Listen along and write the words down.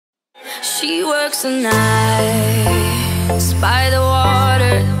She works the nights by the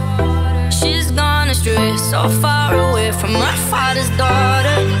water. She's gone astray, so far away from her father's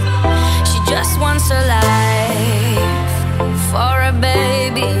daughter. She just wants a life for a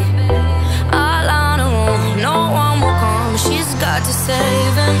baby. All on her own, no one will come. She's got to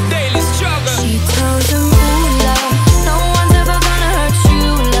save him. Daily struggle. She tells him, ooh, love, no one's ever gonna hurt you,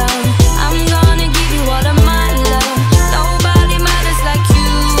 love. I'm gonna give you all of my love. Nobody matters like you.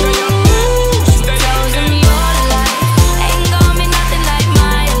 She tells him your life ain't gonna be nothing like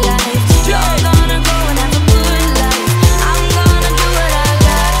my life. You're gonna go and have a good life. I'm gonna do what I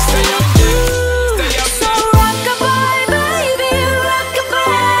got to do. So rockabye, baby,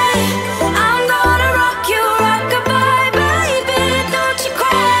 rockabye. I'm gonna rock you, rockabye, baby. Don't you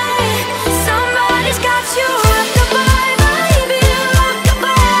cry. Somebody's got you, rockabye, baby,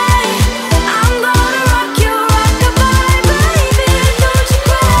 rockabye. I'm gonna rock you, rockabye, baby. Don't you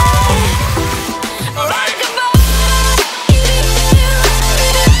cry.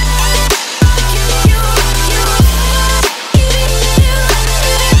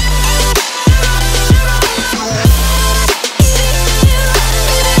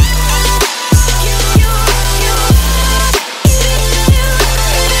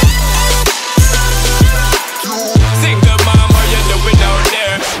 Single mom, how you doing out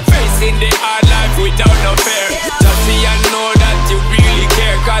there? Facing the hard life without no fear. Just see and know that you really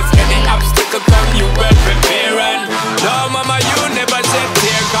care. Cause any obstacle come, you well prepare. And no mama, you never shed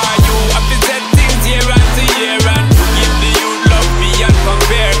tear. Cause you have to set things year after year. And give the youth love beyond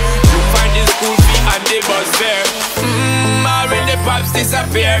compare. You find the school fee and the bus fare. Already pops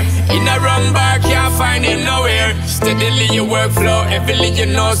disappear. In a wrong bar, can't find him nowhere. Steadily your workflow, everything you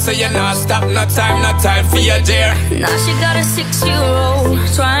know, so you're not stop. No time for your dear. Now she got a 6-year-old,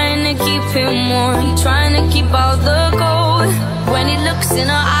 trying to keep him warm, trying to keep all the gold. When he looks in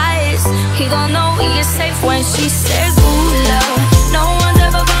her eyes, he don't know he is safe when she says, ooh, love, no one's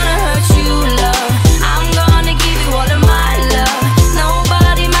ever gonna hurt you, love. I'm gonna give you all of my love.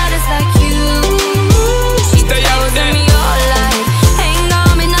 Nobody matters like you. She tells him your life ain't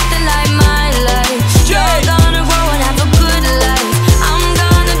gonna be nothing like my life. You're gonna grow and have a good life. I'm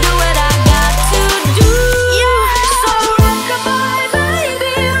gonna do what I got to do. So rockabye,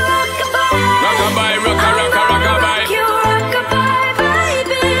 baby, rockabye. Rockabye, rockabye. You rockabye,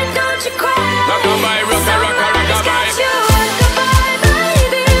 baby, don't you cry. Rockabye, rockabye. Got you rockabye,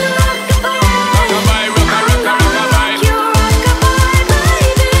 baby, rockabye. Rockabye, rockabye. You rockabye,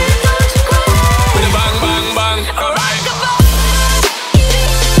 baby, don't you cry. With a bang, bang, bang. Rockabye.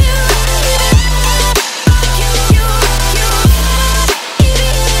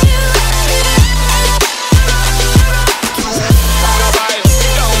 Rockabye,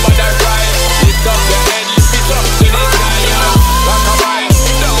 don't bother cry. Lift up your head, lift it up to the sky, yo. Rockabye,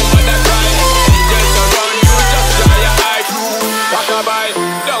 don't bother cry. Angels around you, just dry your eyes. Rockabye,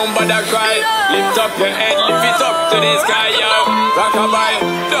 don't bother cry. Lift up your head, lift it up to the sky, yo. Rockabye,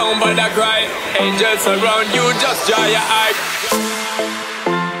 don't bother cry. Angels around you, just dry your eyes.